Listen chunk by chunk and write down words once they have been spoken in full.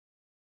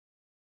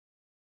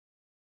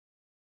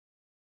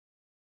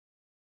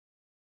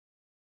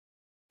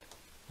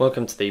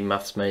Welcome to the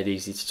Maths Made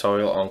Easy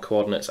tutorial on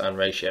coordinates and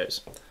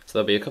ratios. So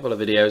there'll be a couple of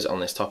videos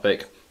on this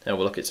topic and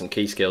we'll look at some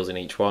key skills in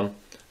each one.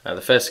 The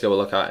first skill we'll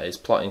look at is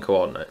plotting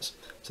coordinates.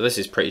 So this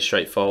is pretty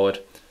straightforward.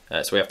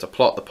 So we have to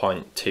plot the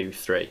point 2,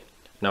 3.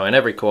 Now in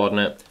every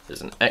coordinate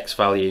there's an x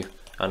value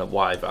and a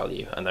y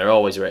value, and they're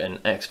always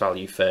written x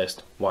value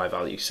first, y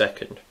value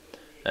second.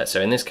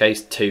 So in this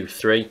case 2,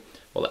 3,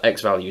 well the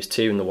x value is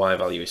 2 and the y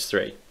value is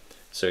 3.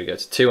 So we go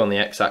to 2 on the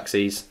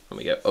x-axis and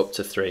we go up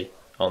to 3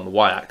 on the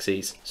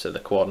y-axis, so the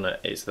coordinate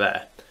is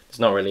there. There's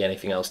not really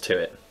anything else to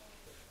it.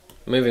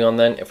 Moving on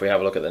then, if we have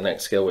a look at the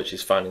next skill, which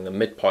is finding the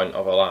midpoint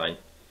of a line.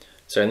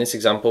 So in this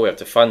example we have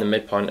to find the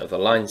midpoint of the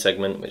line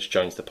segment which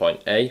joins the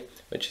point A,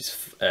 which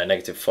is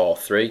negative 4,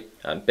 3,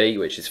 and B,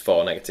 which is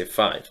 4, negative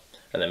 5,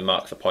 and then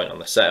mark the point on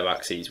the set of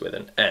axes with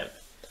an M.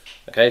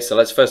 Okay, so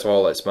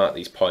let's mark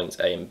these points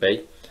A and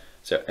B.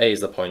 So A is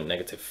the point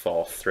negative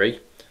 4, 3,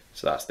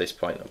 so that's this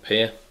point up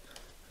here,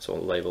 so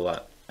we'll label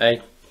that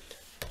A,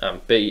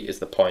 and B is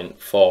the point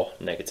 4,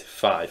 negative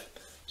 5.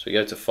 So we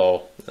go to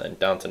 4 and then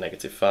down to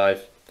negative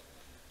 5,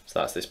 so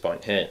that's this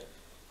point here,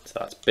 so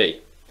that's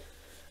B.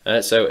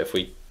 So if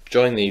we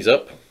join these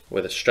up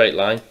with a straight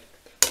line,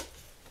 it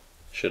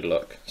should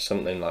look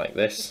something like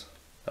this.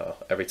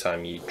 Every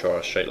time you draw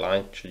a straight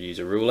line, you should use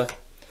a ruler.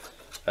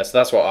 So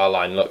that's what our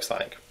line looks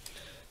like.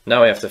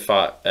 Now we have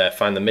to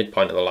find the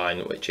midpoint of the line,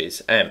 which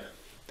is M.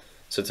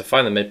 So to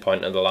find the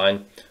midpoint of the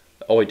line,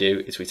 all we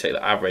do is we take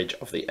the average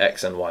of the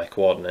x and y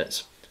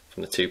coordinates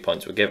from the 2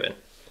 points we're given.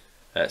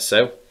 Let's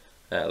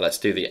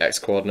do the x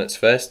coordinates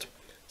first.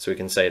 So we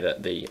can say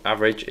that the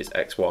average is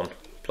x1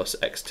 plus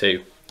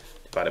x2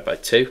 divided by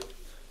 2.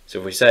 So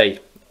if we say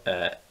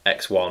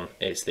x1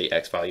 is the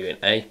x value in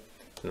A,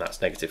 then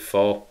that's negative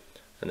 4,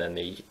 and then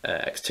the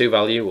x2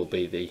 value will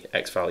be the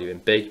x value in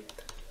B,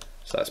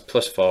 so that's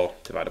plus 4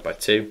 divided by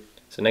 2.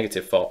 So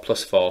negative 4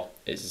 plus 4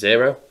 is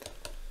 0,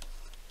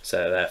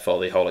 so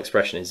therefore the whole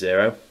expression is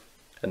 0.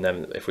 And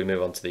then if we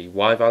move on to the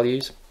y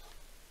values,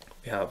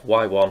 we have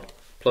y1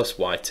 plus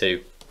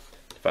y2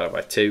 divided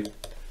by 2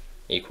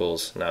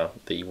 equals now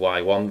the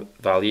y1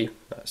 value,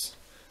 that's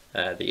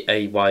the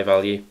AY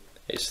value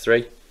is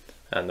 3,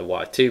 and the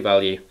y2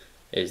 value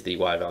is the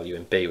y value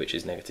in B, which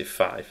is negative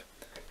 5.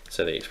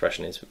 So the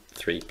expression is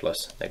 3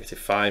 plus negative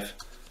 5,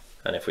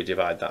 and if we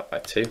divide that by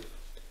 2,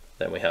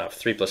 then we have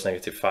 3 plus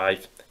negative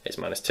 5 is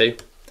minus 2,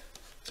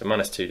 so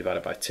minus 2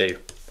 divided by 2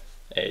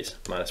 is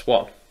minus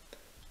 1.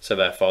 So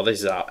therefore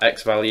this is our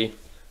x value,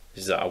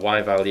 this is our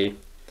y value,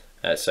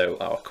 so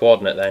our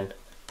coordinate then,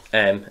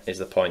 M, is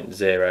the point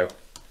 0,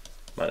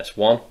 minus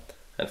 1,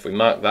 and if we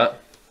mark that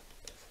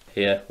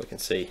here, we can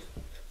see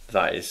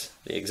that is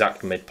the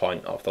exact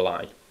midpoint of the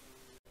line.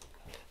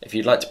 If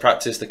you'd like to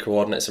practice the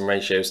coordinates and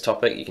ratios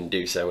topic, you can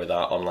do so with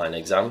our online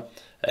exam.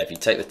 If you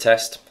take the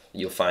test,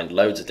 you'll find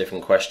loads of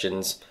different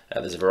questions.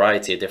 There's a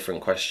variety of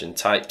different question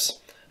types,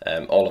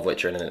 all of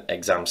which are in an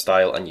exam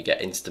style, and you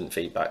get instant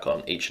feedback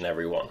on each and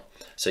every one.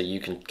 So you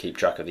can keep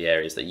track of the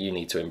areas that you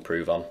need to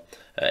improve on.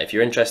 If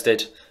you're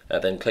interested,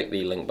 then click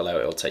the link below,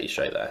 it will take you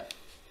straight there.